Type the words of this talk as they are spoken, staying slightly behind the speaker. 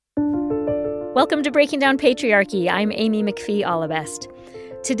Welcome to Breaking Down Patriarchy. I'm Amy McPhee Allebest.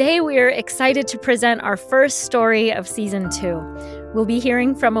 Today we're excited to present our first story of Season 2. We'll be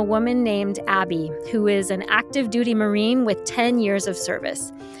hearing from a woman named Abby, who is an active duty Marine with 10 years of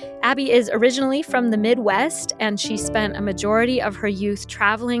service. Abby is originally from the Midwest, and she spent a majority of her youth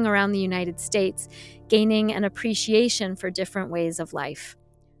traveling around the United States, gaining an appreciation for different ways of life.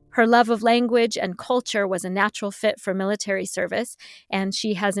 Her love of language and culture was a natural fit for military service, and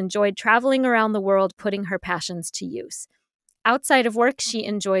she has enjoyed traveling around the world putting her passions to use. Outside of work, she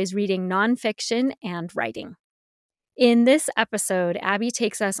enjoys reading nonfiction and writing. In this episode, Abby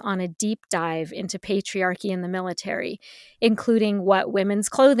takes us on a deep dive into patriarchy in the military, including what women's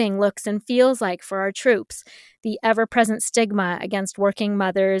clothing looks and feels like for our troops, the ever-present stigma against working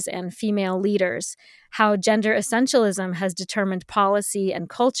mothers and female leaders, how gender essentialism has determined policy and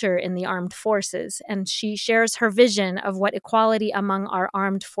culture in the armed forces, and she shares her vision of what equality among our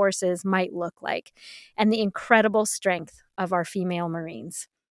armed forces might look like, and the incredible strength of our female Marines.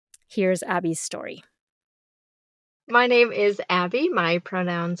 Here's Abby's story. My name is Abby. My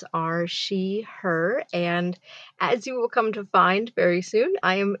pronouns are she, her, and as you will come to find very soon,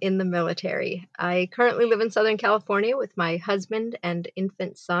 I am in the military. I currently live in Southern California with my husband and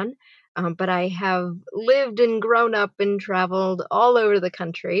infant son, but I have lived and grown up and traveled all over the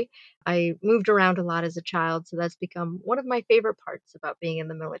country. I moved around a lot as a child, so that's become one of my favorite parts about being in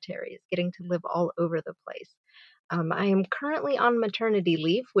the military, is getting to live all over the place. I am currently on maternity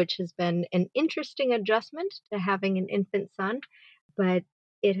leave, which has been an interesting adjustment to having an infant son, but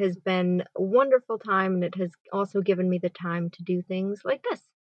it has been a wonderful time, and it has also given me the time to do things like this.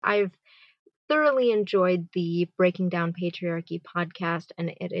 I've thoroughly enjoyed the Breaking Down Patriarchy podcast, and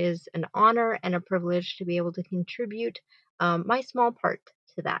it is an honor and a privilege to be able to contribute my small part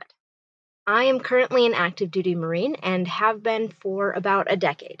to that. I am currently an active duty Marine and have been for about a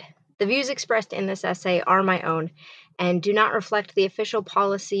decade. The views expressed in this essay are my own and do not reflect the official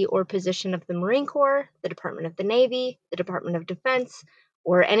policy or position of the Marine Corps, the Department of the Navy, the Department of Defense,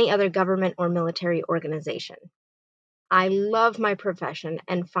 or any other government or military organization. I love my profession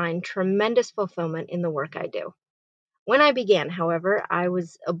and find tremendous fulfillment in the work I do. When I began, however, I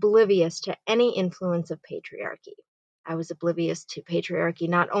was oblivious to any influence of patriarchy. I was oblivious to patriarchy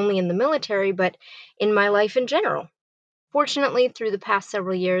not only in the military, but in my life in general. Fortunately, through the past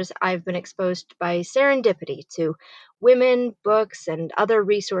several years, I've been exposed by serendipity to women, books, and other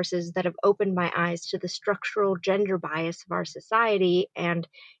resources that have opened my eyes to the structural gender bias of our society and,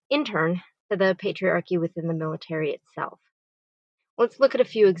 in turn, to the patriarchy within the military itself. Let's look at a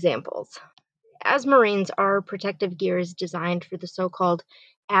few examples. As Marines, our protective gear is designed for the so-called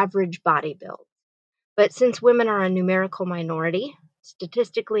average body build. But since women are a numerical minority,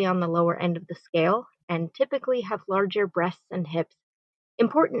 statistically on the lower end of the scale, and typically have larger breasts and hips,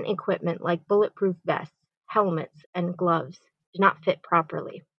 important equipment like bulletproof vests, helmets, and gloves do not fit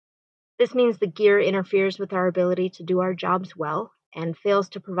properly. This means the gear interferes with our ability to do our jobs well and fails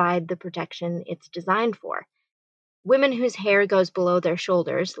to provide the protection it's designed for. Women whose hair goes below their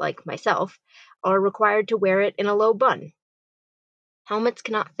shoulders, like myself, are required to wear it in a low bun. Helmets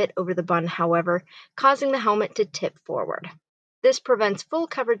cannot fit over the bun, however, causing the helmet to tip forward. This prevents full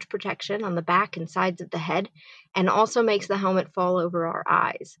coverage protection on the back and sides of the head, and also makes the helmet fall over our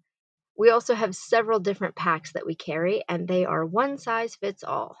eyes. We also have several different packs that we carry, and they are one size fits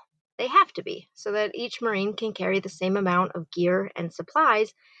all. They have to be, so that each Marine can carry the same amount of gear and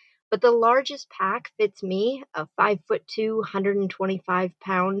supplies, but the largest pack fits me, a 5'2",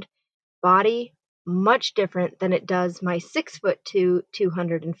 125-pound body, much different than it does my 6'2",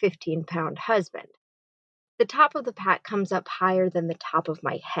 215-pound husband. The top of the pack comes up higher than the top of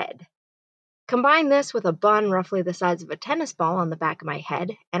my head. Combine this with a bun roughly the size of a tennis ball on the back of my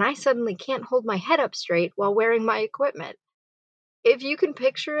head, and I suddenly can't hold my head up straight while wearing my equipment. If you can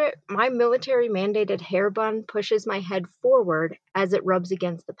picture it, my military-mandated hair bun pushes my head forward as it rubs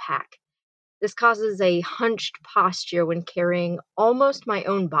against the pack. This causes a hunched posture when carrying almost my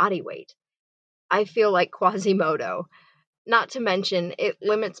own body weight. I feel like Quasimodo. Not to mention, it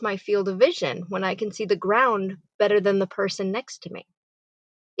limits my field of vision when I can see the ground better than the person next to me.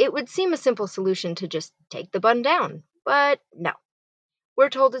 It would seem a simple solution to just take the bun down, but no. We're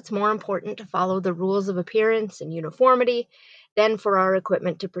told it's more important to follow the rules of appearance and uniformity than for our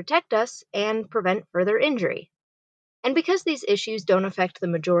equipment to protect us and prevent further injury. And because these issues don't affect the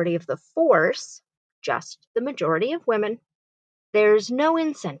majority of the force, just the majority of women, there's no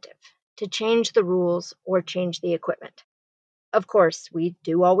incentive to change the rules or change the equipment. Of course, we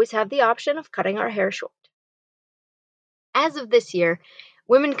do always have the option of cutting our hair short. As of this year,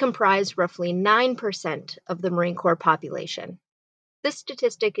 women comprise roughly 9% of the Marine Corps population. This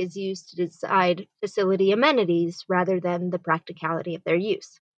statistic is used to decide facility amenities rather than the practicality of their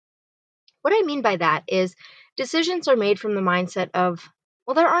use. What I mean by that is decisions are made from the mindset of,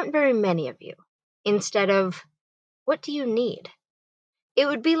 well, there aren't very many of you, instead of, what do you need? It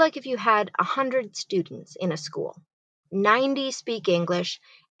would be like if you had 100 students in a school. 90 speak English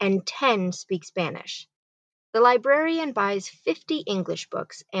and 10 speak Spanish. The librarian buys 50 English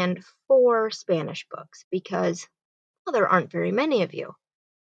books and 4 Spanish books because, well, there aren't very many of you.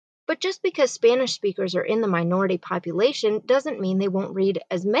 But just because Spanish speakers are in the minority population doesn't mean they won't read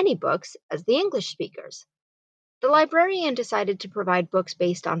as many books as the English speakers. The librarian decided to provide books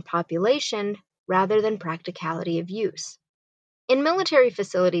based on population rather than practicality of use. In military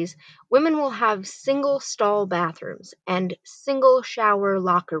facilities, women will have single stall bathrooms and single shower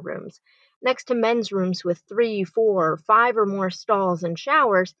locker rooms next to men's rooms with 3, 4, 5 or more stalls and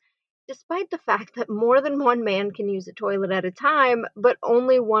showers, despite the fact that more than one man can use a toilet at a time, but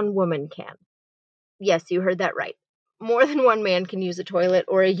only one woman can. Yes, you heard that right. More than one man can use a toilet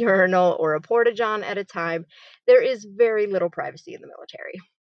or a urinal or a porta-john at a time. There is very little privacy in the military.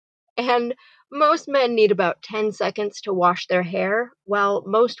 And most men need about 10 seconds to wash their hair, while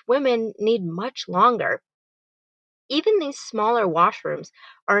most women need much longer. Even these smaller washrooms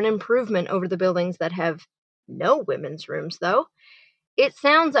are an improvement over the buildings that have no women's rooms, though. It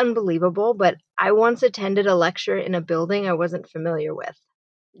sounds unbelievable, but I once attended a lecture in a building I wasn't familiar with.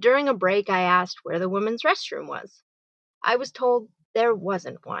 During a break, I asked where the women's restroom was. I was told there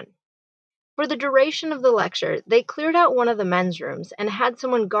wasn't one. For the duration of the lecture, they cleared out one of the men's rooms and had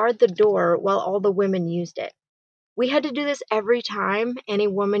someone guard the door while all the women used it. We had to do this every time any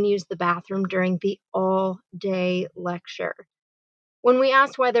woman used the bathroom during the all-day lecture. When we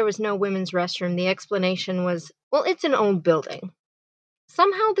asked why there was no women's restroom, the explanation was, well, it's an old building.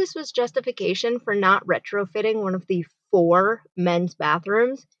 Somehow this was justification for not retrofitting one of the 4 men's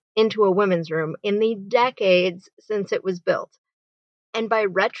bathrooms into a women's room in the decades since it was built. And by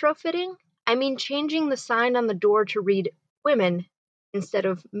retrofitting, I mean changing the sign on the door to read women instead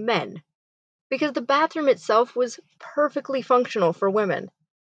of men, because the bathroom itself was perfectly functional for women.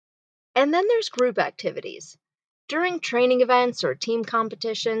 And then there's group activities. During training events or team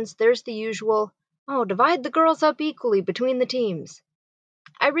competitions, there's the usual, oh, divide the girls up equally between the teams.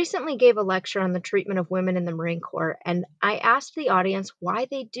 I recently gave a lecture on the treatment of women in the Marine Corps, and I asked the audience why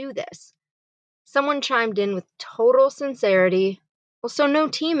they do this. Someone chimed in with total sincerity, well, so no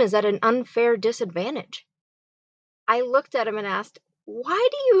team is at an unfair disadvantage. I looked at him and asked, why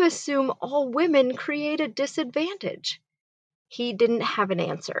do you assume all women create a disadvantage? He didn't have an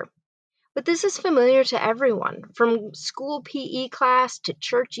answer. But this is familiar to everyone, from school PE class to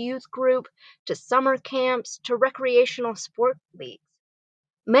church youth group to summer camps to recreational sport leagues.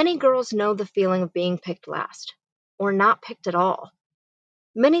 Many girls know the feeling of being picked last, or not picked at all.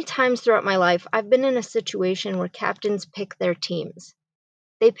 Many times throughout my life, I've been in a situation where captains pick their teams.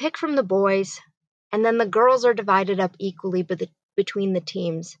 They pick from the boys, and then the girls are divided up equally between the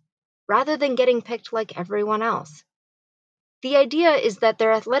teams, rather than getting picked like everyone else. The idea is that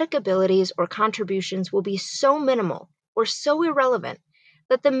their athletic abilities or contributions will be so minimal or so irrelevant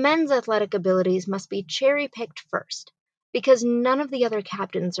that the men's athletic abilities must be cherry-picked first, because none of the other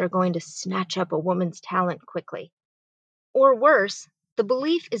captains are going to snatch up a woman's talent quickly. Or worse, the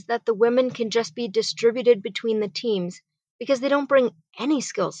belief is that the women can just be distributed between the teams because they don't bring any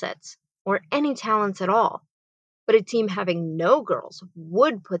skill sets or any talents at all, but a team having no girls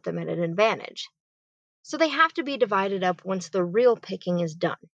would put them at an advantage. So they have to be divided up once the real picking is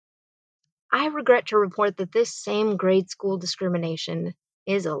done. I regret to report that this same grade school discrimination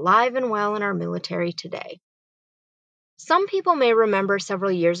is alive and well in our military today. Some people may remember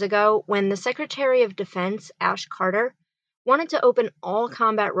several years ago when the Secretary of Defense, Ash Carter, wanted to open all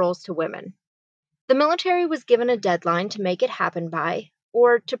combat roles to women. The military was given a deadline to make it happen by,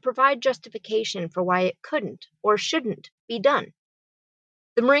 or to provide justification for why it couldn't or shouldn't be done.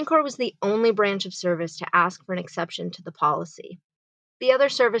 The Marine Corps was the only branch of service to ask for an exception to the policy. The other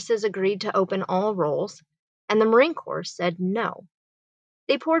services agreed to open all roles, and the Marine Corps said no.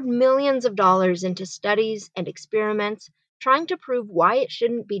 They poured millions of dollars into studies and experiments trying to prove why it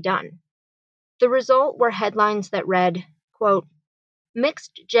shouldn't be done. The result were headlines that read, quote,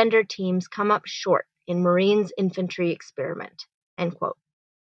 "Mixed gender teams come up short in Marines infantry experiment," end quote.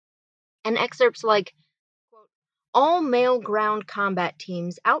 And excerpts like, quote, "All male ground combat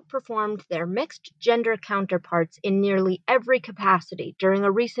teams outperformed their mixed gender counterparts in nearly every capacity during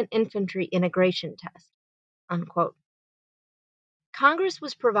a recent infantry integration test," unquote. Congress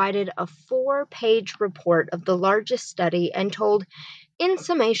was provided a 4-page report of the largest study and told, in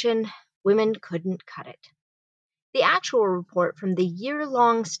summation, women couldn't cut it. The actual report from the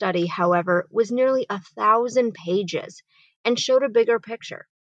year-long study, however, was nearly 1,000 pages and showed a bigger picture.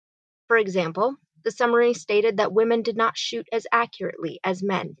 For example, the summary stated that women did not shoot as accurately as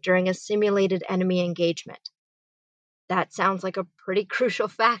men during a simulated enemy engagement. That sounds like a pretty crucial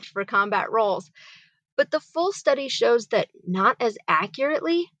fact for combat roles, but the full study shows that not as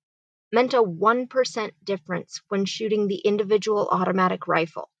accurately meant a 1% difference when shooting the individual automatic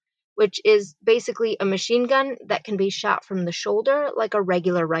rifle, which is basically a machine gun that can be shot from the shoulder like a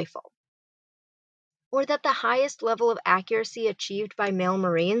regular rifle. Or that the highest level of accuracy achieved by male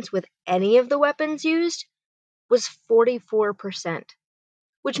Marines with any of the weapons used was 44%,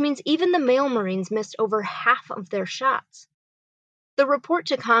 which means even the male Marines missed over half of their shots. The report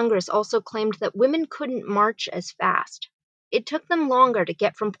to Congress also claimed that women couldn't march as fast. It took them longer to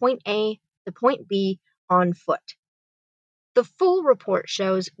get from point A to point B on foot. The full report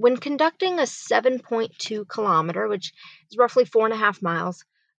shows when conducting a 7.2 kilometer, which is roughly 4.5 miles,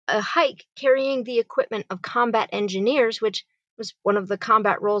 a hike carrying the equipment of combat engineers, which was one of the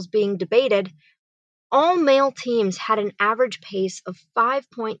combat roles being debated, all male teams had an average pace of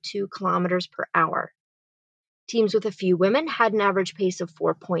 5.2 kilometers per hour. Teams with a few women had an average pace of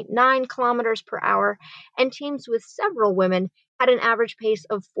 4.9 kilometers per hour, and teams with several women had an average pace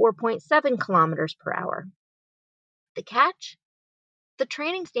of 4.7 kilometers per hour. The catch? The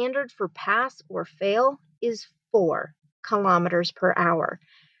training standard for pass or fail is 4 kilometers per hour,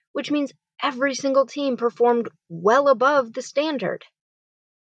 which means every single team performed well above the standard.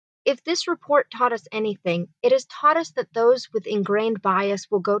 If this report taught us anything, it has taught us that those with ingrained bias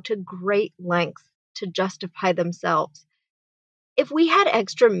will go to great lengths to justify themselves. If we had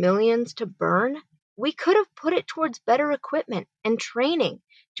extra millions to burn, we could have put it towards better equipment and training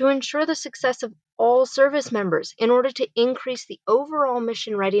to ensure the success of all service members in order to increase the overall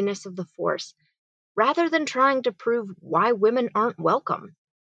mission readiness of the force, rather than trying to prove why women aren't welcome.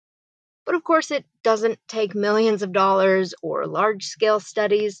 But of course, it doesn't take millions of dollars or large-scale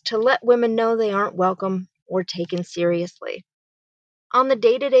studies to let women know they aren't welcome or taken seriously. On the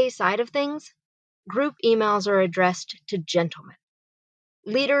day-to-day side of things, group emails are addressed to gentlemen.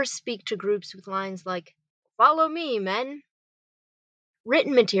 Leaders speak to groups with lines like, "Follow me, men."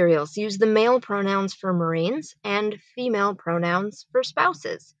 Written materials use the male pronouns for Marines and female pronouns for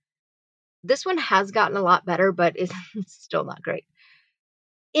spouses. This one has gotten a lot better, but is still not great.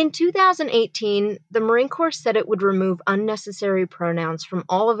 In 2018, the Marine Corps said it would remove unnecessary pronouns from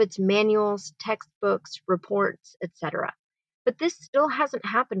all of its manuals, textbooks, reports, etc. But this still hasn't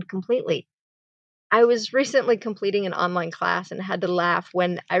happened completely. I was recently completing an online class and had to laugh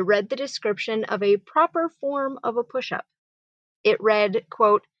when I read the description of a proper form of a push-up. It read,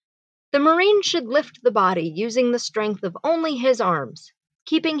 quote, "The Marine should lift the body using the strength of only his arms,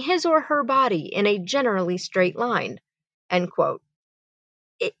 keeping his or her body in a generally straight line," end quote.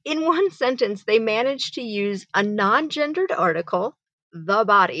 In one sentence, they managed to use a non-gendered article, the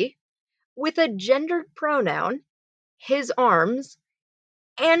body, with a gendered pronoun, his arms,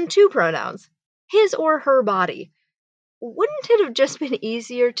 and two pronouns, his or her body. Wouldn't it have just been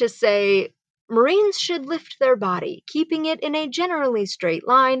easier to say, Marines should lift their body, keeping it in a generally straight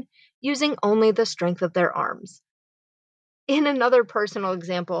line, using only the strength of their arms? In another personal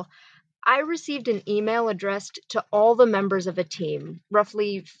example, I received an email addressed to all the members of a team,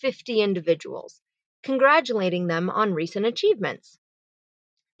 roughly 50 individuals, congratulating them on recent achievements.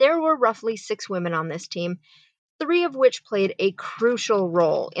 There were roughly 6 women on this team, 3 of which played a crucial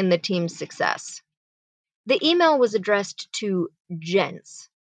role in the team's success. The email was addressed to gents.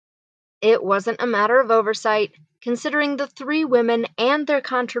 It wasn't a matter of oversight, considering the 3 women and their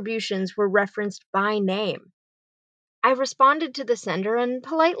contributions were referenced by name. I responded to the sender and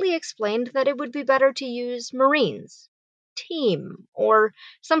politely explained that it would be better to use Marines, team, or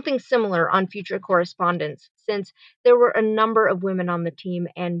something similar on future correspondence, since there were a number of women on the team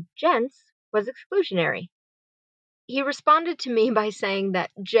and gents was exclusionary. He responded to me by saying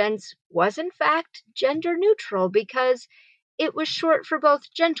that gents was in fact gender neutral because it was short for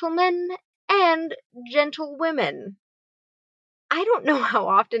both gentlemen and gentlewomen. I don't know how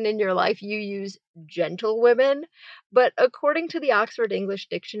often in your life you use gentlewomen, but according to the Oxford English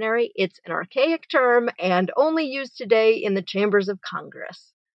Dictionary, it's an archaic term and only used today in the chambers of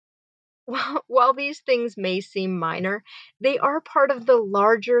Congress. While these things may seem minor, they are part of the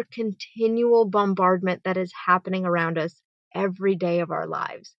larger continual bombardment that is happening around us every day of our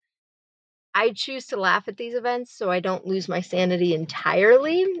lives. I choose to laugh at these events so I don't lose my sanity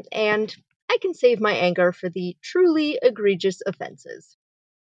entirely, and I can save my anger for the truly egregious offenses.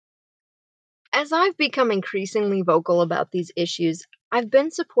 As I've become increasingly vocal about these issues, I've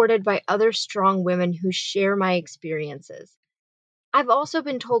been supported by other strong women who share my experiences. I've also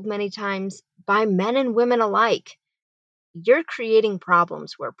been told many times by men and women alike, you're creating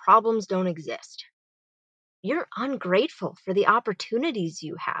problems where problems don't exist. You're ungrateful for the opportunities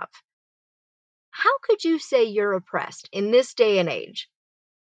you have. How could you say you're oppressed in this day and age?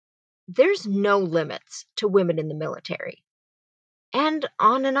 There's no limits to women in the military. And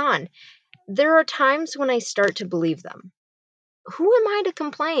on and on. There are times when I start to believe them. Who am I to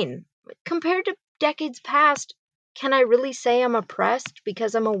complain? Compared to decades past, can I really say I'm oppressed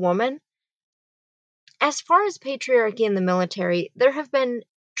because I'm a woman? As far as patriarchy in the military, there have been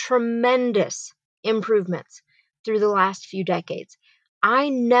tremendous improvements through the last few decades. I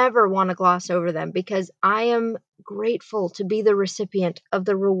never want to gloss over them because I am grateful to be the recipient of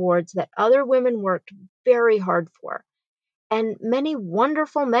the rewards that other women worked very hard for, and many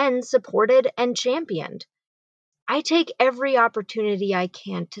wonderful men supported and championed. I take every opportunity I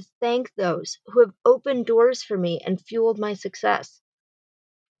can to thank those who have opened doors for me and fueled my success.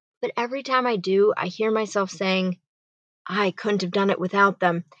 But every time I do, I hear myself saying, I couldn't have done it without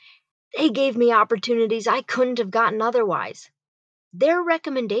them. They gave me opportunities I couldn't have gotten otherwise. Their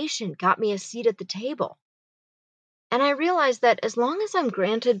recommendation got me a seat at the table. And I realize that as long as I'm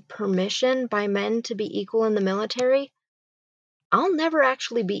granted permission by men to be equal in the military, I'll never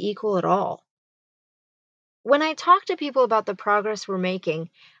actually be equal at all. When I talk to people about the progress we're making,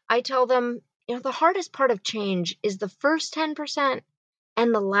 I tell them, the hardest part of change is the first 10%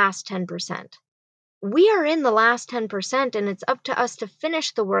 and the last 10%. We are in the last 10%, and it's up to us to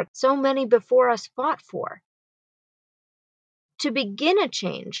finish the work so many before us fought for. To begin a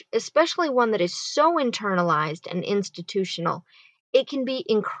change, especially one that is so internalized and institutional, it can be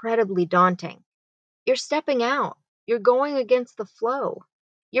incredibly daunting. You're stepping out, you're going against the flow.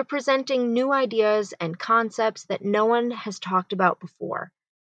 You're presenting new ideas and concepts that no one has talked about before.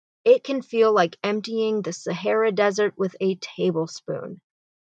 It can feel like emptying the Sahara Desert with a tablespoon.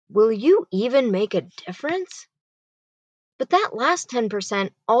 Will you even make a difference? But that last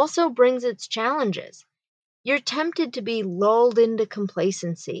 10% also brings its challenges. You're tempted to be lulled into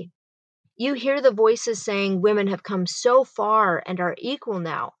complacency. You hear the voices saying women have come so far and are equal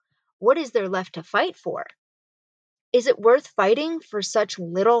now. What is there left to fight for? Is it worth fighting for such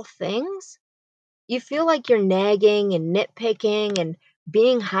little things? You feel like you're nagging and nitpicking and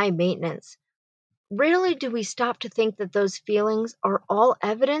being high maintenance. Rarely do we stop to think that those feelings are all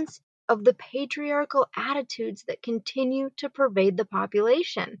evidence of the patriarchal attitudes that continue to pervade the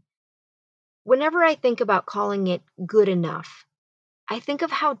population. Whenever I think about calling it good enough, I think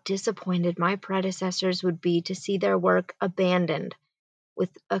of how disappointed my predecessors would be to see their work abandoned with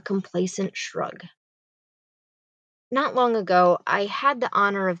a complacent shrug. Not long ago, I had the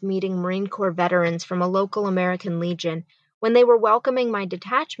honor of meeting Marine Corps veterans from a local American Legion when they were welcoming my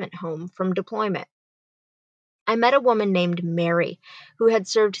detachment home from deployment. I met a woman named Mary who had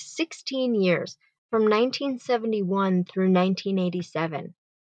served 16 years from 1971 through 1987.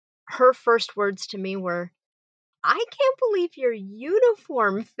 Her first words to me were, I can't believe your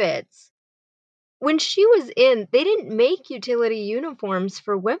uniform fits. When she was in, they didn't make utility uniforms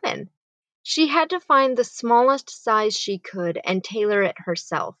for women. She had to find the smallest size she could and tailor it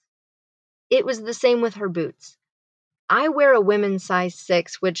herself. It was the same with her boots. I wear a women's size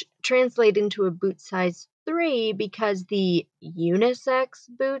 6, which translate into a boot size 3 because the unisex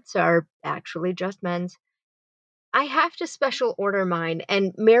boots are actually just men's. I have to special order mine,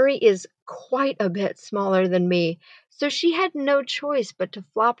 and Mary is quite a bit smaller than me, so she had no choice but to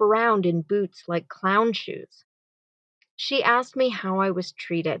flop around in boots like clown shoes. She asked me how I was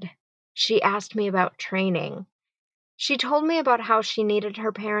treated. She asked me about training. She told me about how she needed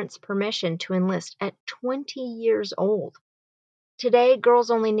her parents' permission to enlist at 20 years old. Today,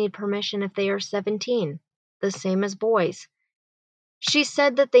 girls only need permission if they are 17, the same as boys. She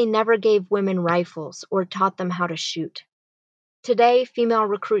said that they never gave women rifles or taught them how to shoot. Today, female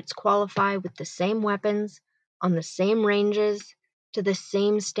recruits qualify with the same weapons, on the same ranges, to the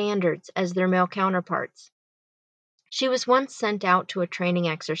same standards as their male counterparts. She was once sent out to a training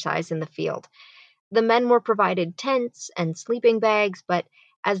exercise in the field. The men were provided tents and sleeping bags, but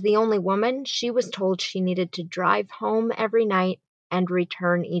as the only woman, she was told she needed to drive home every night and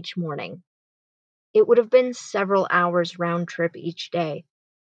return each morning. It would have been several hours round trip each day.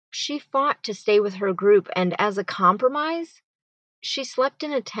 She fought to stay with her group, and as a compromise, she slept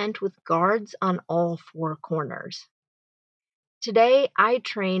in a tent with guards on all four corners. Today, I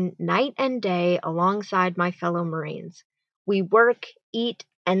train night and day alongside my fellow Marines. We work, eat,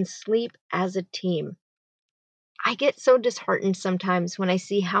 and sleep as a team. I get so disheartened sometimes when I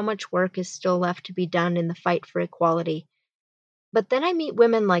see how much work is still left to be done in the fight for equality. But then I meet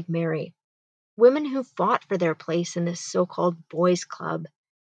women like Mary, women who fought for their place in this so called boys' club,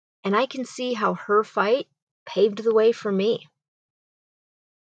 and I can see how her fight paved the way for me.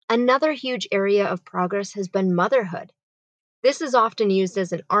 Another huge area of progress has been motherhood. This is often used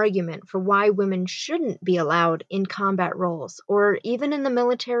as an argument for why women shouldn't be allowed in combat roles or even in the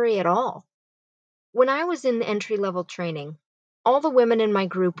military at all. When I was in entry-level training, all the women in my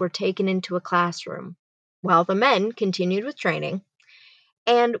group were taken into a classroom, while the men continued with training,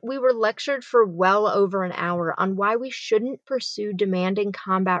 and we were lectured for well over an hour on why we shouldn't pursue demanding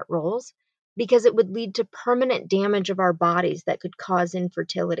combat roles because it would lead to permanent damage of our bodies that could cause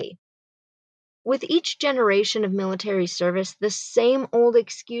infertility. With each generation of military service, the same old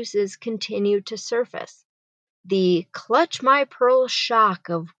excuses continue to surface. The clutch my pearl shock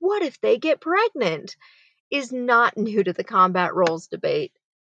of what if they get pregnant is not new to the combat roles debate.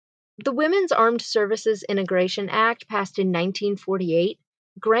 The Women's Armed Services Integration Act, passed in 1948,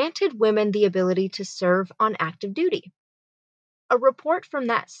 granted women the ability to serve on active duty. A report from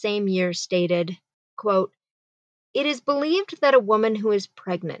that same year stated, quote, "It is believed that a woman who is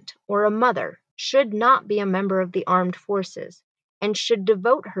pregnant or a mother should not be a member of the armed forces and should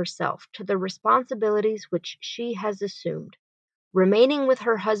devote herself to the responsibilities which she has assumed, remaining with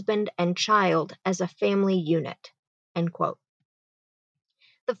her husband and child as a family unit." End quote.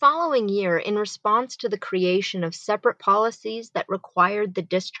 The following year, in response to the creation of separate policies that required the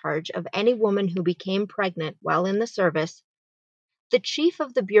discharge of any woman who became pregnant while in the service, the chief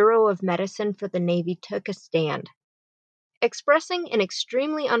of the Bureau of Medicine for the Navy took a stand. Expressing an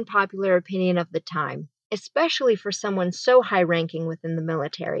extremely unpopular opinion of the time, especially for someone so high-ranking within the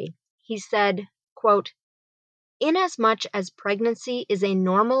military, he said, quote, "Inasmuch as pregnancy is a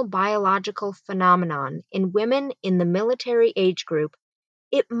normal biological phenomenon in women in the military age group,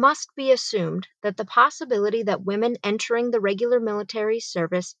 it must be assumed that the possibility that women entering the regular military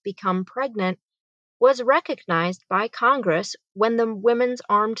service become pregnant was recognized by Congress when the Women's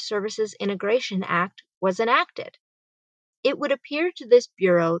Armed Services Integration Act was enacted. It would appear to this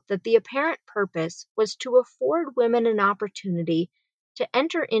Bureau that the apparent purpose was to afford women an opportunity to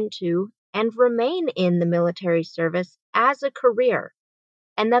enter into and remain in the military service as a career,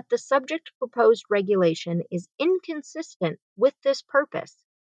 and that the subject proposed regulation is inconsistent with this purpose.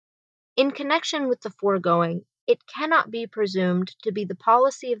 In connection with the foregoing, it cannot be presumed to be the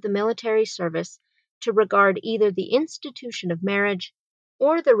policy of the military service to regard either the institution of marriage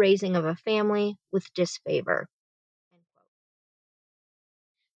or the raising of a family with disfavor."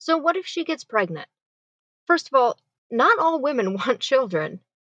 So, what if she gets pregnant? First of all, not all women want children.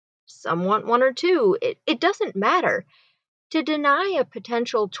 Some want one or two. It doesn't matter. To deny a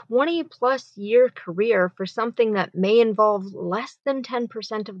potential 20-plus year career for something that may involve less than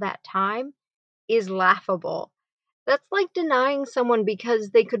 10% of that time is laughable. That's like denying someone because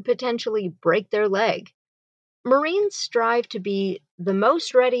they could potentially break their leg. Marines strive to be the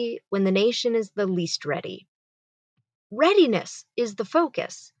most ready when the nation is the least ready. Readiness is the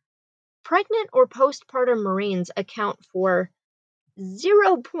focus. Pregnant or postpartum Marines account for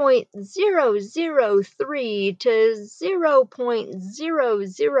 0.003 to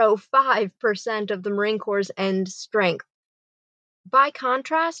 0.005% of the Marine Corps' end strength. By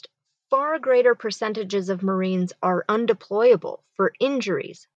contrast, far greater percentages of Marines are undeployable for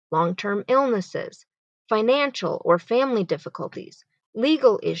injuries, long-term illnesses, financial or family difficulties,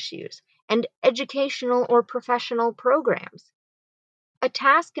 legal issues, and educational or professional programs. A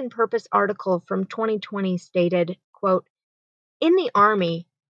Task and Purpose article from 2020 stated, quote, "In the Army,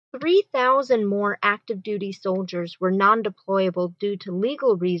 3,000 more active duty soldiers were non-deployable due to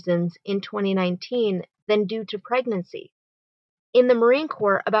legal reasons in 2019 than due to pregnancy. In the Marine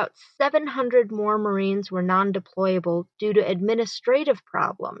Corps, about 700 more Marines were non-deployable due to administrative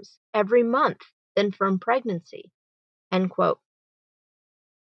problems every month than from pregnancy." End quote.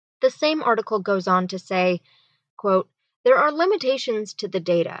 The same article goes on to say, quote, "There are limitations to the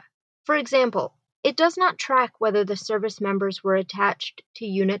data. For example, it does not track whether the service members were attached to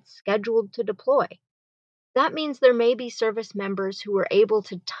units scheduled to deploy. That means there may be service members who were able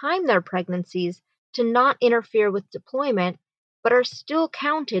to time their pregnancies to not interfere with deployment, but are still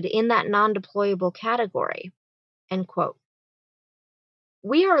counted in that non-deployable category." End quote.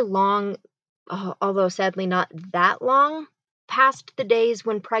 We are long, although sadly not that long, past the days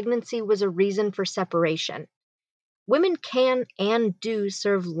when pregnancy was a reason for separation. Women can and do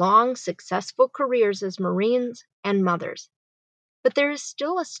serve long, successful careers as Marines and mothers. But there is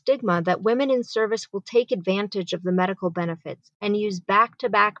still a stigma that women in service will take advantage of the medical benefits and use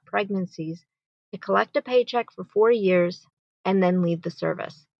back-to-back pregnancies to collect a paycheck for 4 years and then leave the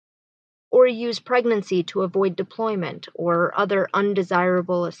service, or use pregnancy to avoid deployment or other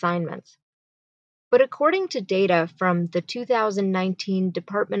undesirable assignments. But according to data from the 2019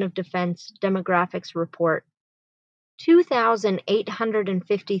 Department of Defense Demographics Report,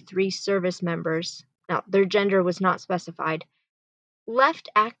 2,853 service members, now their gender was not specified, left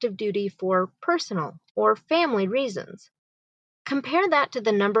active duty for personal or family reasons. Compare that to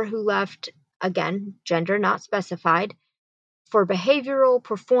the number who left, again, gender not specified, for behavioral,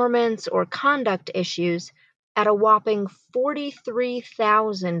 performance, or conduct issues at a whopping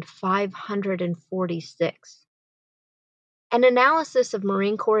 43,546. An analysis of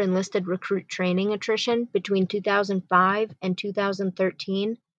Marine Corps enlisted recruit training attrition between 2005 and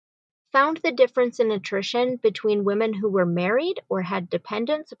 2013 found the difference in attrition between women who were married or had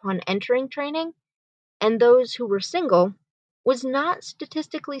dependents upon entering training and those who were single was not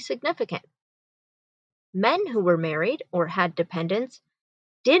statistically significant. Men who were married or had dependents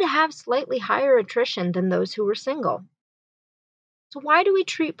did have slightly higher attrition than those who were single. So why do we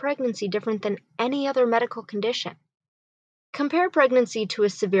treat pregnancy different than any other medical condition? Compare pregnancy to a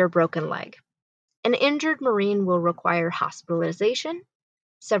severe broken leg. An injured Marine will require hospitalization,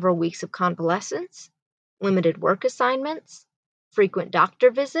 several weeks of convalescence, limited work assignments, frequent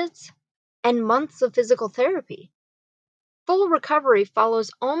doctor visits, and months of physical therapy. Full recovery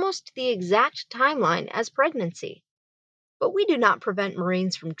follows almost the exact timeline as pregnancy. But we do not prevent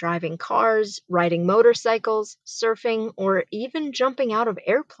Marines from driving cars, riding motorcycles, surfing, or even jumping out of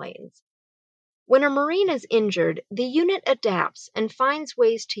airplanes. When a Marine is injured, the unit adapts and finds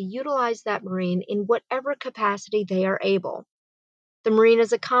ways to utilize that Marine in whatever capacity they are able. The Marine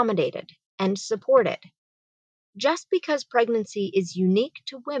is accommodated and supported. Just because pregnancy is unique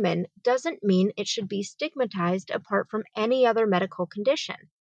to women doesn't mean it should be stigmatized apart from any other medical condition.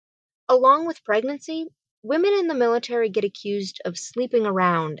 Along with pregnancy, women in the military get accused of sleeping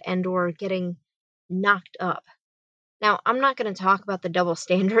around and or getting knocked up. Now, I'm not going to talk about the double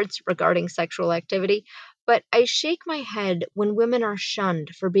standards regarding sexual activity, but I shake my head when women are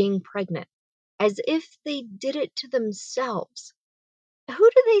shunned for being pregnant, as if they did it to themselves. Who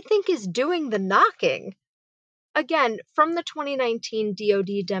do they think is doing the knocking? Again, from the 2019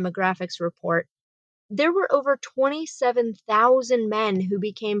 DoD Demographics Report, there were over 27,000 men who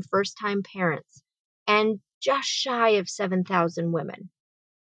became first-time parents, and just shy of 7,000 women.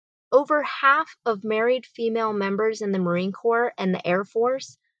 Over half of married female members in the Marine Corps and the Air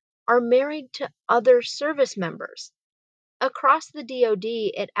Force are married to other service members. Across the DoD,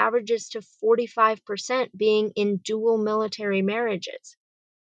 it averages to 45% being in dual military marriages.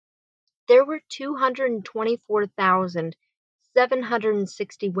 There were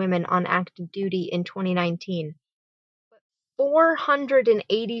 224,760 women on active duty in 2019.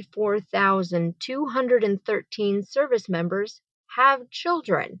 484,213 service members have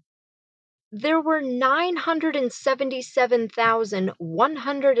children. There were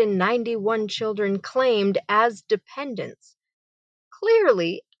 977,191 children claimed as dependents.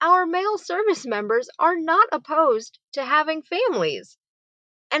 Clearly, our male service members are not opposed to having families.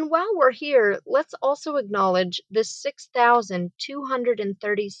 And while we're here, let's also acknowledge the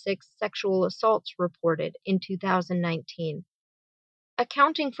 6,236 sexual assaults reported in 2019.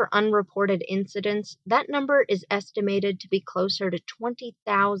 Accounting for unreported incidents, that number is estimated to be closer to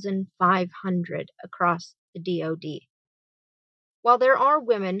 20,500 across the DoD. While there are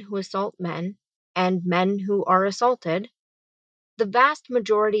women who assault men and men who are assaulted, the vast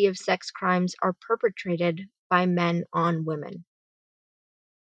majority of sex crimes are perpetrated by men on women.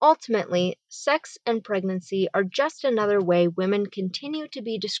 Ultimately, sex and pregnancy are just another way women continue to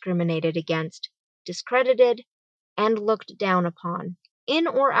be discriminated against, discredited, and looked down upon, in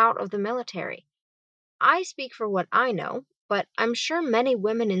or out of the military. I speak for what I know, but I'm sure many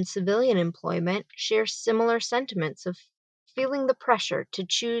women in civilian employment share similar sentiments of feeling the pressure to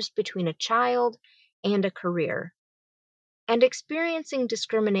choose between a child and a career, and experiencing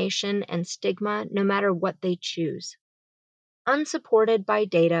discrimination and stigma no matter what they choose. Unsupported by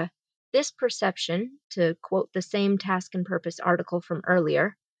data, this perception, to quote the same Task and Purpose article from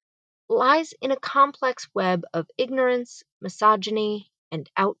earlier, lies in a complex web of ignorance, misogyny, and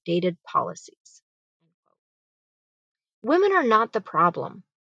outdated policies. Women are not the problem.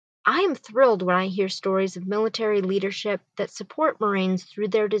 I am thrilled when I hear stories of military leadership that support Marines through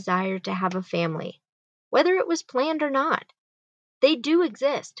their desire to have a family, whether it was planned or not. They do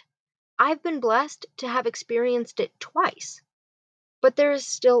exist. I've been blessed to have experienced it twice. But there is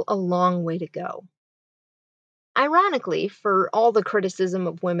still a long way to go. Ironically, for all the criticism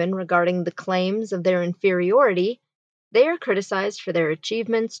of women regarding the claims of their inferiority, they are criticized for their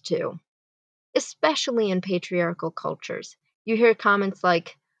achievements too. especially in patriarchal cultures. You hear comments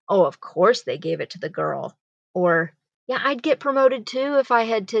like, oh, of course they gave it to the girl, or, yeah, I'd get promoted too if I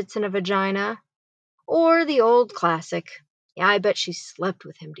had tits and a vagina, or the old classic, yeah, I bet she slept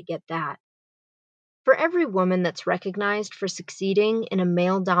with him to get that. For every woman that's recognized for succeeding in a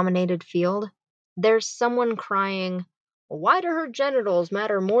male dominated field, there's someone crying, why do her genitals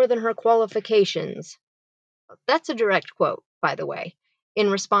matter more than her qualifications? That's a direct quote, by the way,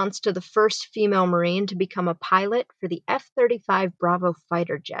 in response to the first female Marine to become a pilot for the F-35 Bravo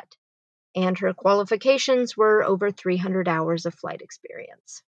fighter jet, and her qualifications were over 300 hours of flight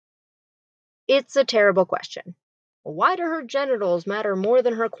experience. It's a terrible question. Why do her genitals matter more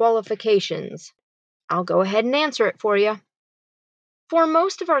than her qualifications? I'll go ahead and answer it for you. For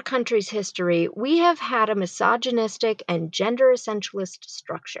most of our country's history, we have had a misogynistic and gender essentialist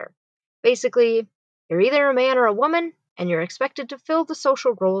structure. Basically, you're either a man or a woman, and you're expected to fill the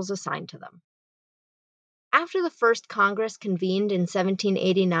social roles assigned to them. After the first Congress convened in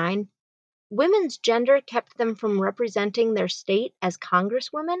 1789, women's gender kept them from representing their state as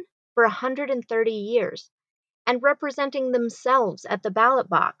congresswomen for 130 years, and representing themselves at the ballot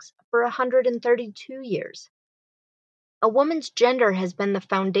box for 132 years. A woman's gender has been the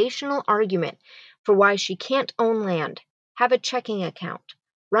foundational argument for why she can't own land, have a checking account,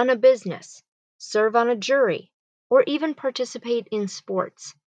 run a business, serve on a jury, or even participate in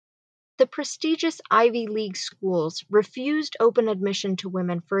sports. The prestigious Ivy League schools refused open admission to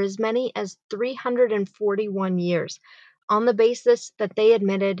women for as many as 341 years on the basis that they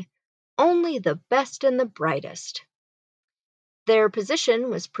admitted only the best and the brightest. Their position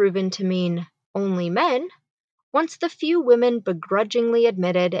was proven to mean only men once the few women begrudgingly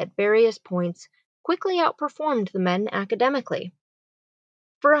admitted at various points quickly outperformed the men academically.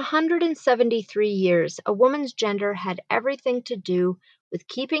 For 173 years, a woman's gender had everything to do with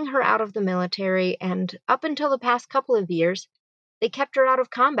keeping her out of the military, and up until the past couple of years, they kept her out of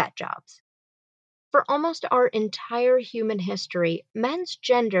combat jobs. For almost our entire human history, men's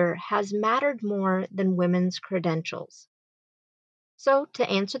gender has mattered more than women's credentials. So, to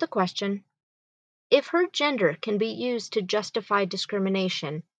answer the question, if her gender can be used to justify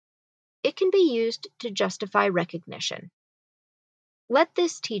discrimination, it can be used to justify recognition. Let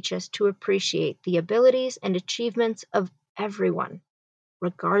this teach us to appreciate the abilities and achievements of everyone,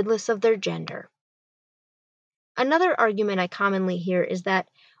 regardless of their gender. Another argument I commonly hear is that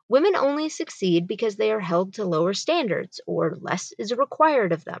women only succeed because they are held to lower standards or less is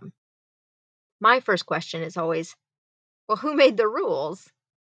required of them. My first question is always, well, who made the rules?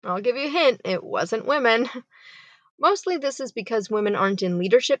 I'll give you a hint, it wasn't women. Mostly this is because women aren't in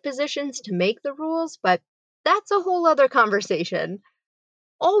leadership positions to make the rules, but that's a whole other conversation.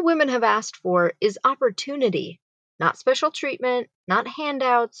 All women have asked for is opportunity, not special treatment, not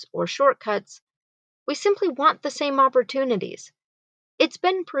handouts or shortcuts. We simply want the same opportunities. It's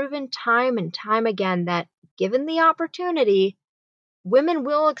been proven time and time again that, given the opportunity, women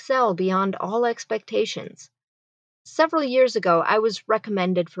will excel beyond all expectations. Several years ago, I was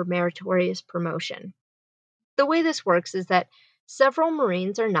recommended for meritorious promotion. The way this works is that several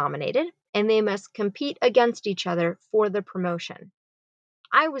Marines are nominated, and they must compete against each other for the promotion.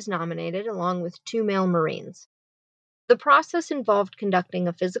 I was nominated along with 2 male Marines. The process involved conducting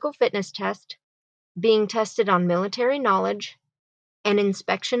a physical fitness test, being tested on military knowledge, an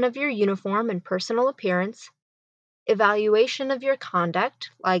inspection of your uniform and personal appearance, evaluation of your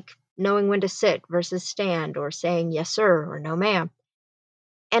conduct, like knowing when to sit versus stand or saying yes sir or no ma'am,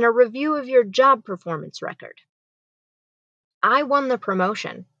 and a review of your job performance record. I won the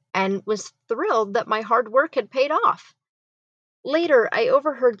promotion and was thrilled that my hard work had paid off. Later, I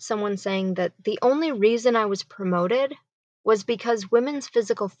overheard someone saying that the only reason I was promoted was because women's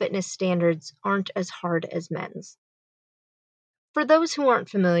physical fitness standards aren't as hard as men's. For those who aren't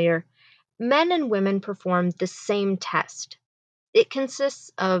familiar, men and women perform the same test. It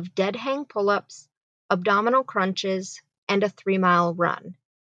consists of dead hang pull-ups, abdominal crunches, and a 3-mile run.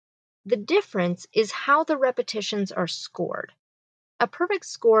 The difference is how the repetitions are scored. A perfect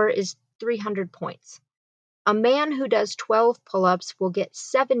score is 300 points. A man who does 12 pull-ups will get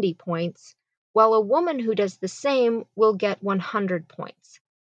 70 points, while a woman who does the same will get 100 points.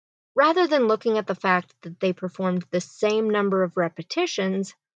 Rather than looking at the fact that they performed the same number of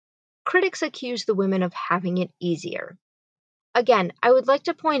repetitions, critics accuse the women of having it easier. Again, I would like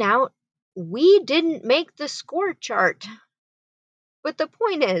to point out, we didn't make the score chart. But the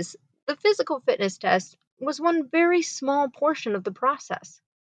point is, the physical fitness test was one very small portion of the process.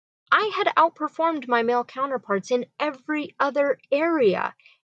 I had outperformed my male counterparts in every other area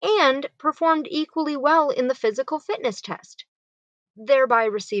and performed equally well in the physical fitness test. thereby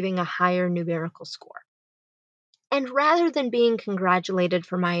receiving a higher numerical score. And rather than being congratulated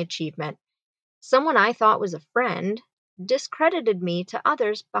for my achievement, someone I thought was a friend discredited me to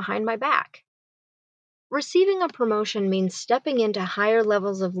others behind my back. Receiving a promotion means stepping into higher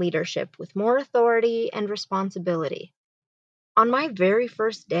levels of leadership with more authority and responsibility. On my very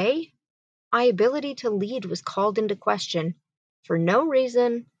first day, my ability to lead was called into question for no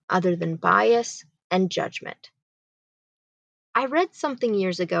reason other than bias and judgment. I read something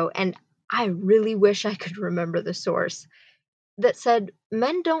years ago, and I really wish I could remember the source, that said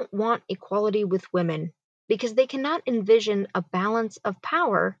men don't want equality with women because they cannot envision a balance of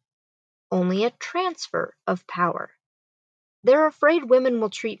power, only a transfer of power. They're afraid women will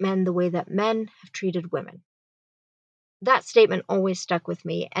treat men the way that men have treated women. That statement always stuck with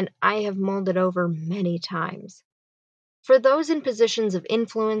me, and I have mulled it over many times. For those in positions of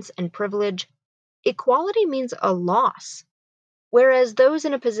influence and privilege, equality means a loss, whereas those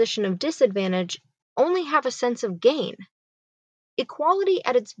in a position of disadvantage only have a sense of gain. Equality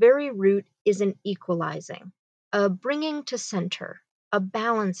at its very root is an equalizing, a bringing to center, a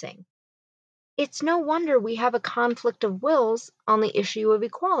balancing. It's no wonder we have a conflict of wills on the issue of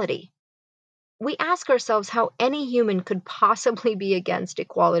equality. We ask ourselves how any human could possibly be against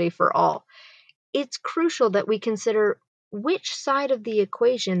equality for all. It's crucial that we consider which side of the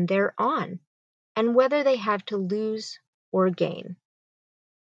equation they're on and whether they have to lose or gain.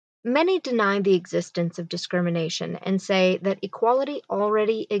 Many deny the existence of discrimination and say that equality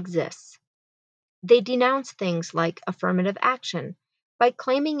already exists. They denounce things like affirmative action by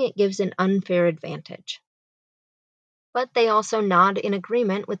claiming it gives an unfair advantage. But they also nod in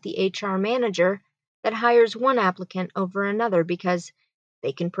agreement with the HR manager that hires one applicant over another because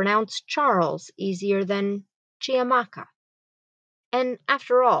they can pronounce Charles easier than Chiamaka. And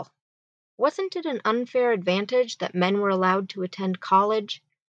after all, wasn't it an unfair advantage that men were allowed to attend college,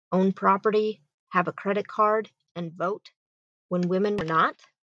 own property, have a credit card, and vote when women were not?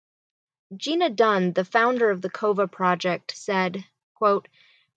 Gina Dunn, the founder of the COVA Project, said, quote,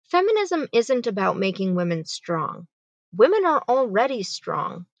 "Feminism isn't about making women strong. Women are already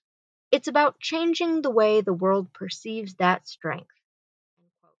strong. It's about changing the way the world perceives that strength."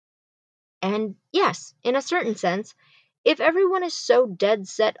 And yes, in a certain sense, if everyone is so dead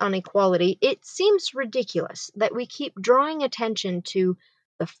set on equality, it seems ridiculous that we keep drawing attention to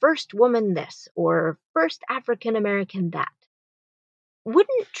the first woman this or first African American that.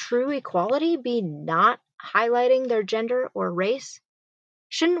 Wouldn't true equality be not highlighting their gender or race?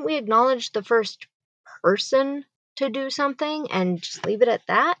 Shouldn't we acknowledge the first person to do something and just leave it at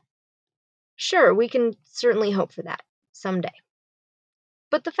that? Sure, we can certainly hope for that someday.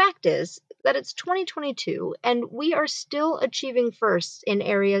 But the fact is that it's 2022 and we are still achieving firsts in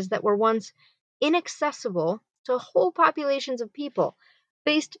areas that were once inaccessible to whole populations of people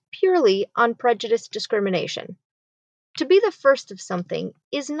based purely on prejudice discrimination. To be the first of something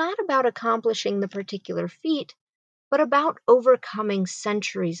is not about accomplishing the particular feat, but about overcoming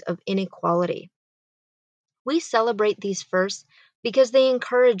centuries of inequality. We celebrate these firsts because they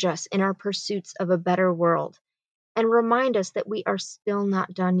encourage us in our pursuits of a better world and remind us that we are still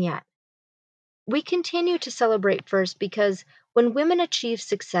not done yet. We continue to celebrate first because when women achieve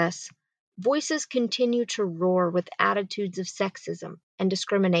success, voices continue to roar with attitudes of sexism and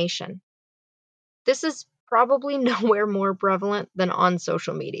discrimination. This is probably nowhere more prevalent than on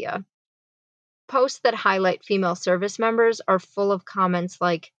social media. Posts that highlight female service members are full of comments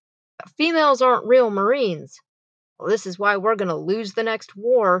like, "Females aren't real Marines. Well, this is why we're going to lose the next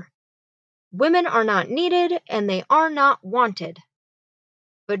war. Women are not needed and they are not wanted.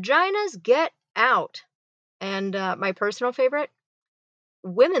 Vaginas get out." And my personal favorite,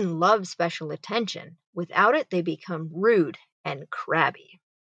 "Women love special attention. Without it, they become rude and crabby."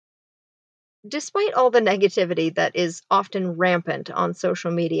 Despite all the negativity that is often rampant on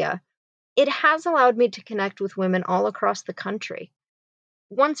social media, it has allowed me to connect with women all across the country.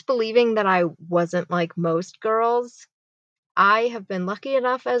 Once believing that I wasn't like most girls, I have been lucky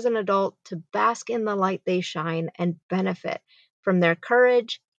enough as an adult to bask in the light they shine and benefit from their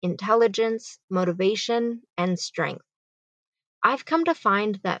courage, intelligence, motivation, and strength. I've come to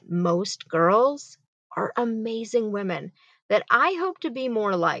find that most girls are amazing women that I hope to be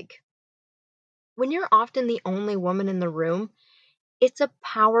more like. When you're often the only woman in the room, it's a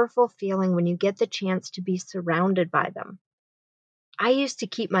powerful feeling when you get the chance to be surrounded by them. I used to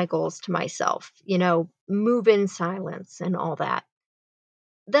keep my goals to myself, move in silence and all that.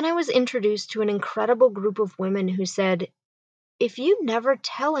 Then I was introduced to an incredible group of women who said, "If you never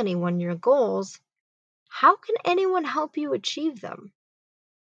tell anyone your goals, how can anyone help you achieve them?"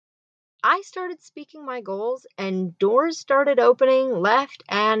 I started speaking my goals and doors started opening left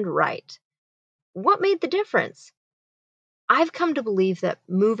and right. What made the difference? I've come to believe that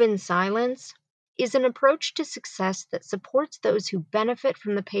move in silence is an approach to success that supports those who benefit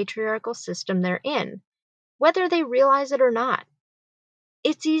from the patriarchal system they're in, whether they realize it or not.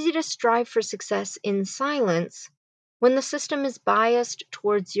 It's easy to strive for success in silence when the system is biased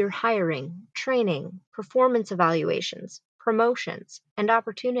towards your hiring, training, performance evaluations, promotions, and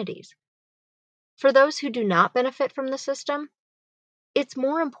opportunities. For those who do not benefit from the system, it's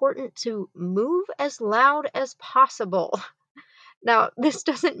more important to move as loud as possible. Now, this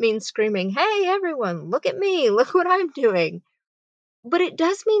doesn't mean screaming, "Hey, everyone, look at me, look what I'm doing." But it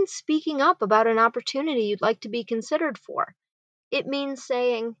does mean speaking up about an opportunity you'd like to be considered for. It means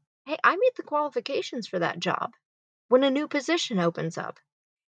saying, "Hey, I meet the qualifications for that job," when a new position opens up.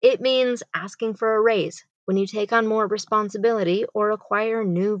 It means asking for a raise when you take on more responsibility or acquire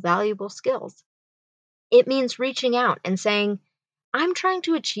new valuable skills. It means reaching out and saying, "I'm trying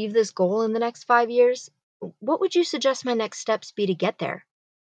to achieve this goal in the next 5 years. What would you suggest my next steps be to get there?"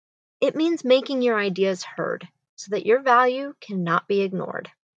 It means making your ideas heard so that your value cannot be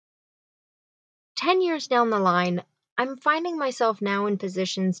ignored. 10 years down the line, I'm finding myself now in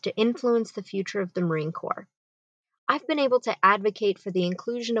positions to influence the future of the Marine Corps. I've been able to advocate for the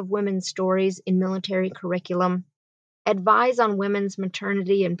inclusion of women's stories in military curriculum, advise on women's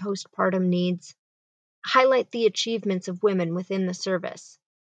maternity and postpartum needs, highlight the achievements of women within the service,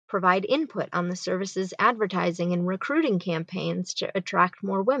 provide input on the service's advertising and recruiting campaigns to attract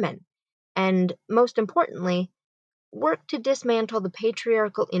more women, and most importantly, work to dismantle the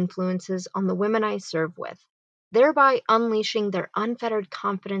patriarchal influences on the women I serve with, thereby unleashing their unfettered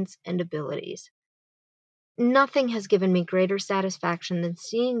confidence and abilities. Nothing has given me greater satisfaction than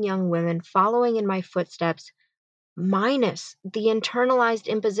seeing young women following in my footsteps, minus the internalized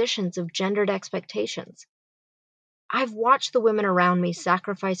impositions of gendered expectations. I've watched the women around me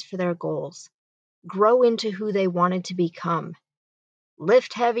sacrifice for their goals, grow into who they wanted to become,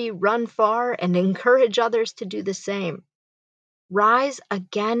 lift heavy, run far, and encourage others to do the same. Rise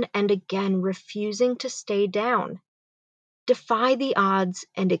again and again, refusing to stay down. Defy the odds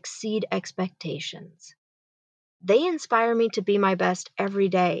and exceed expectations. They inspire me to be my best every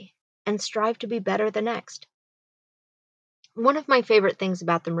day and strive to be better the next. One of my favorite things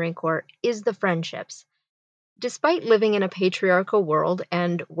about the Marine Corps is the friendships. Despite living in a patriarchal world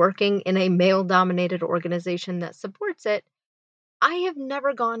and working in a male dominated organization that supports it, I have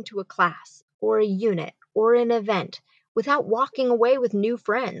never gone to a class or a unit or an event without walking away with new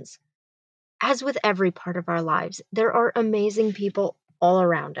friends. As with every part of our lives, there are amazing people all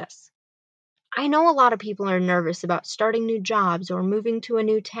around us. I know a lot of people are nervous about starting new jobs or moving to a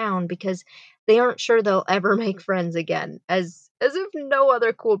new town because they aren't sure they'll ever make friends again, as if no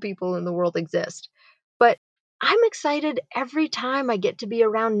other cool people in the world exist. But I'm excited every time I get to be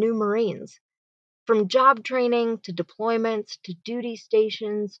around new Marines. From job training to deployments to duty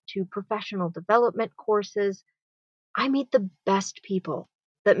stations to professional development courses, I meet the best people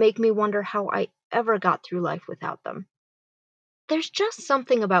that make me wonder how I ever got through life without them. There's just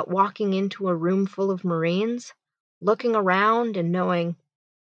something about walking into a room full of Marines, looking around and knowing,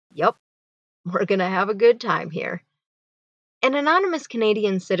 "Yep, we're going to have a good time here." An anonymous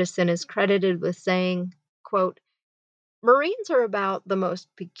Canadian citizen is credited with saying, quote, "Marines are about the most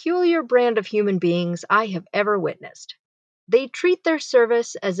peculiar brand of human beings I have ever witnessed. They treat their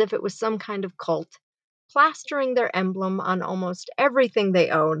service as if it was some kind of cult, plastering their emblem on almost everything they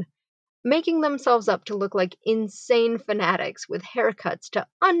own, making themselves up to look like insane fanatics with haircuts to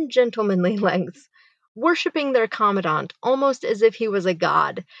ungentlemanly lengths, worshipping their commandant almost as if he was a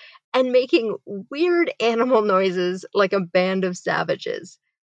god, and making weird animal noises like a band of savages.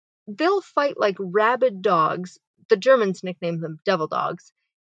 They'll fight like rabid dogs, the Germans nickname them devil dogs,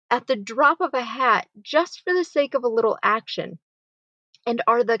 at the drop of a hat just for the sake of a little action, and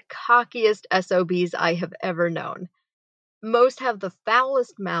are the cockiest SOBs I have ever known. Most have the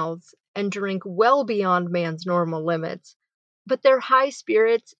foulest mouths and drink well beyond man's normal limits, but their high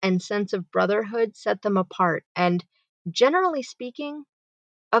spirits and sense of brotherhood set them apart, and, generally speaking,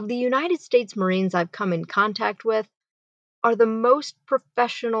 of the United States Marines I've come in contact with, are the most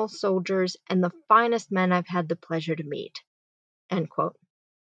professional soldiers and the finest men I've had the pleasure to meet." End quote.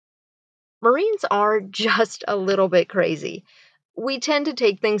 Marines are just a little bit crazy. We tend to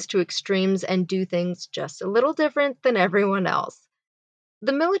take things to extremes and do things just a little different than everyone else.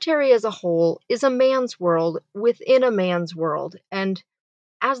 The military as a whole is a man's world within a man's world, and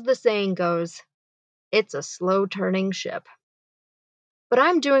as the saying goes, it's a slow turning ship. But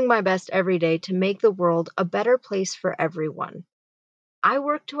I'm doing my best every day to make the world a better place for everyone. I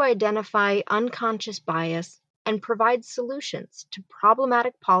work to identify unconscious bias and provide solutions to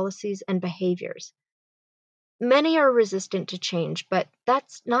problematic policies and behaviors. Many are resistant to change, but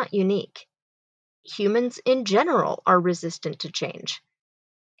that's not unique. Humans in general are resistant to change.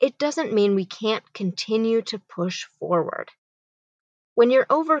 It doesn't mean we can't continue to push forward. When you're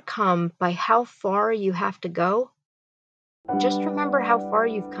overcome by how far you have to go, just remember how far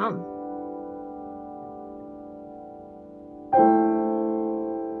you've come.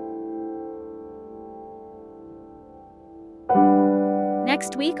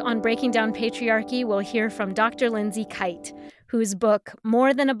 Next week on Breaking Down Patriarchy, we'll hear from Dr. Lindsay Kite, whose book,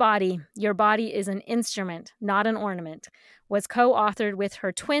 More Than a Body, Your Body is an Instrument, Not an Ornament, was co-authored with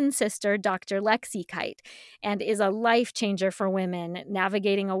her twin sister, Dr. Lexi Kite, and is a life changer for women,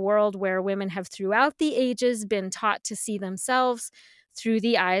 navigating a world where women have throughout the ages been taught to see themselves through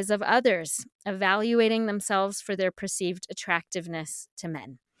the eyes of others, evaluating themselves for their perceived attractiveness to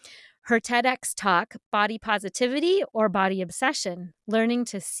men. Her TEDx talk, Body Positivity or Body Obsession, Learning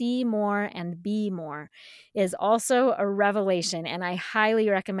to See More and Be More, is also a revelation, and I highly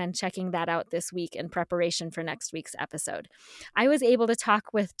recommend checking that out this week in preparation for next week's episode. I was able to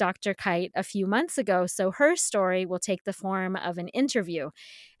talk with Dr. Kite a few months ago, so her story will take the form of an interview,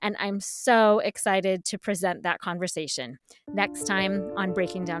 and I'm so excited to present that conversation next time on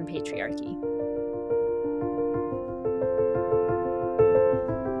Breaking Down Patriarchy.